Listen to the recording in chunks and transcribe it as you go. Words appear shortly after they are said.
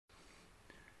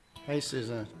Hey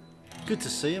Susan, good to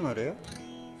see you, my dear.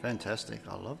 Fantastic,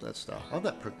 I love that stuff. I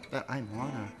love that A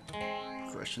minor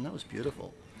progression, that was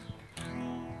beautiful.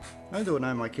 I do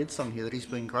know my kid's song here that he's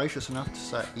been gracious enough to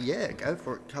say, yeah, go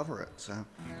for it, cover it. So,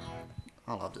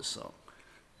 I love this song.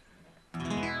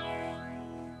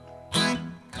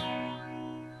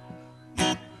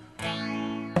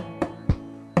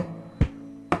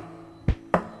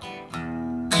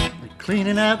 They're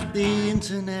cleaning up the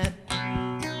internet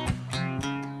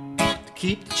to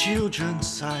keep the children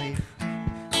safe.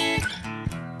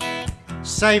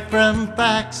 Safe from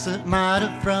facts that might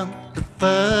affront the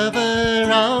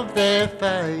fervour of their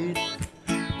faith.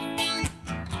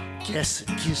 Guess it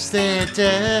gives their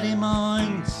dirty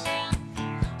minds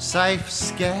safe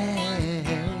escape.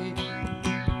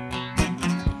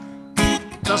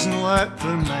 Doesn't work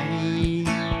for me.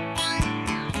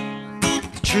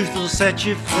 The truth will set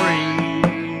you free.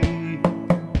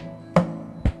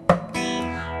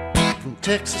 From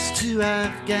Texas to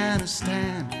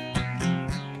Afghanistan,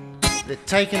 they're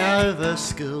taking over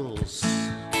schools.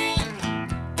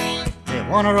 They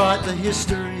want to write the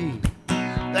history.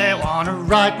 They want to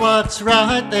write what's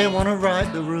right. They want to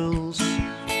write the rules.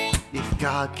 If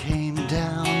God came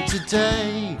down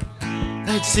today,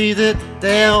 they'd see that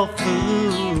they're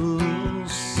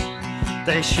fools.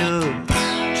 They should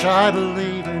try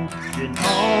believing in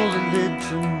all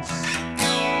religions,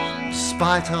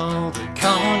 despite all the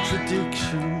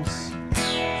contradictions.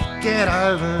 Get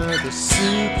over the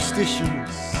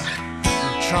superstitions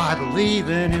and try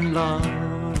believing in love.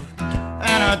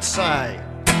 And I'd say,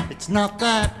 it's not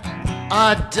that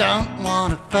I don't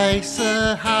want to face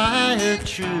a higher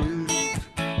truth.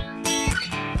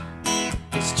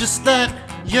 It's just that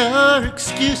your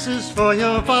excuses for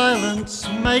your violence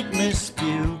make me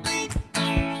spew.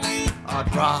 I'd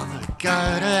rather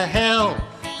go to hell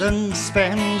than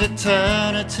spend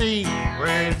eternity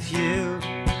with you.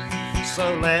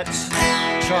 So let's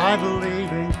try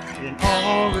believing in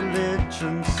all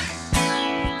religions,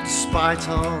 despite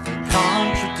all the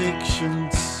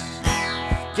contradictions.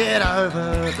 Get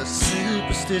over the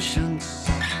superstitions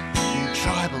and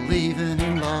try believing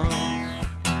in love.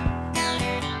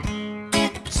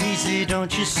 It's easy,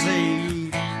 don't you see?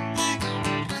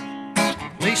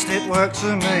 At least it works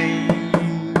for me.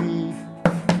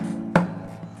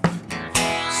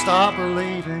 Start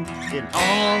believing in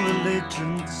all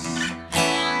religions,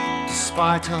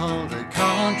 despite all the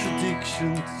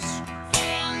contradictions.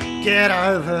 Get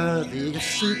over the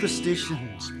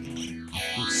superstitions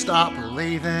and start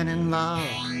believing in love.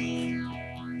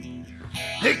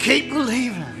 They keep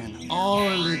believing in all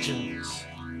religions,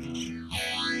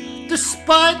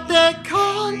 despite their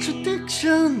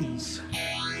contradictions.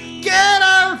 Get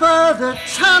over the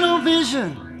tunnel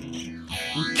vision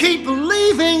and keep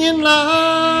believing in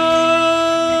love.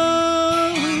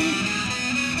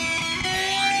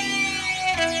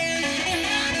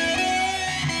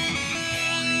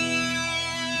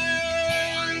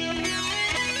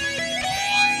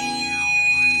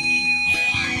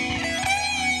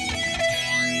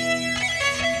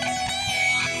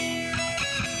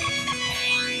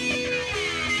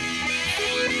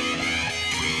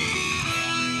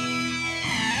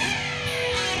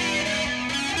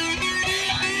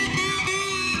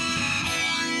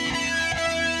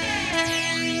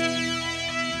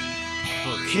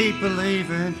 Keep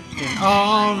believing in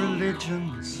all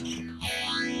religions,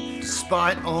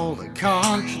 despite all the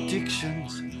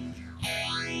contradictions.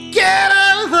 Get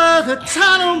over the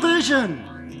tunnel vision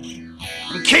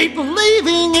and keep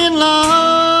believing in love.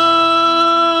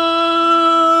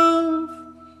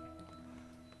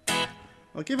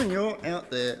 Well, given you're out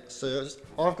there, sirs,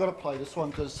 I've got to play this one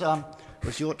because it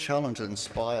was your challenge that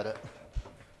inspired it.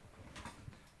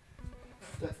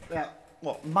 About,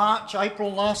 what, March,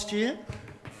 April last year?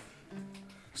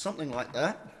 Something like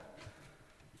that.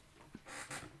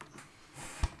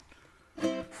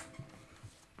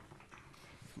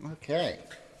 Okay.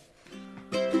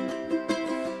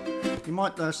 You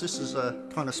might notice this is a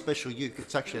kind of special uke.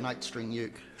 It's actually an 8-string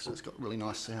uke, so it's got a really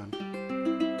nice sound.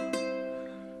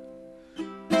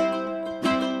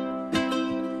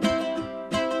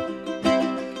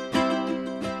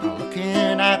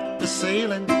 Looking at the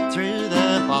ceiling through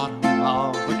the bottom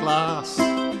of the glass.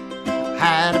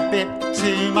 Had a bit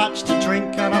too much to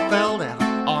drink and I fell down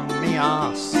on me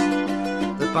arse.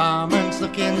 The barman's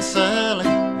looking surly,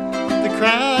 the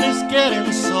crowd is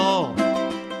getting sore.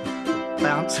 The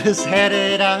bouncer's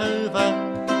headed over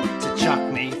to chuck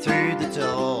me through the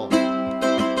door.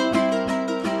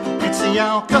 It's the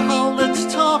alcohol that's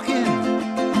talking,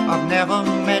 I've never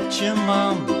met your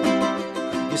mum.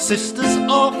 Your sister's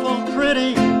awful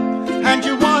pretty and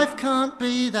your wife can't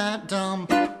be that dumb.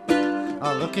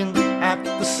 Looking at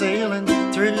the ceiling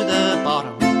through the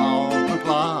bottom of my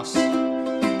glass.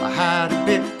 I had a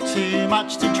bit too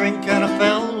much to drink and I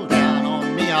fell down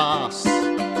on me arse.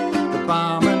 The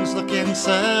barman's looking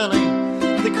surly,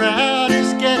 the crowd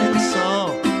is getting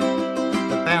sore.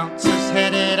 The bouncer's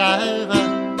headed over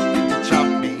to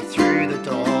chop me through the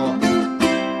door.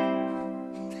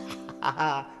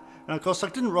 And of course I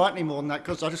didn't write any more than that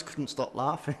because I just couldn't stop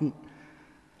laughing.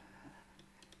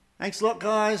 Thanks a lot,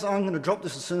 guys. I'm going to drop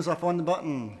this as soon as I find the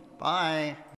button. Bye.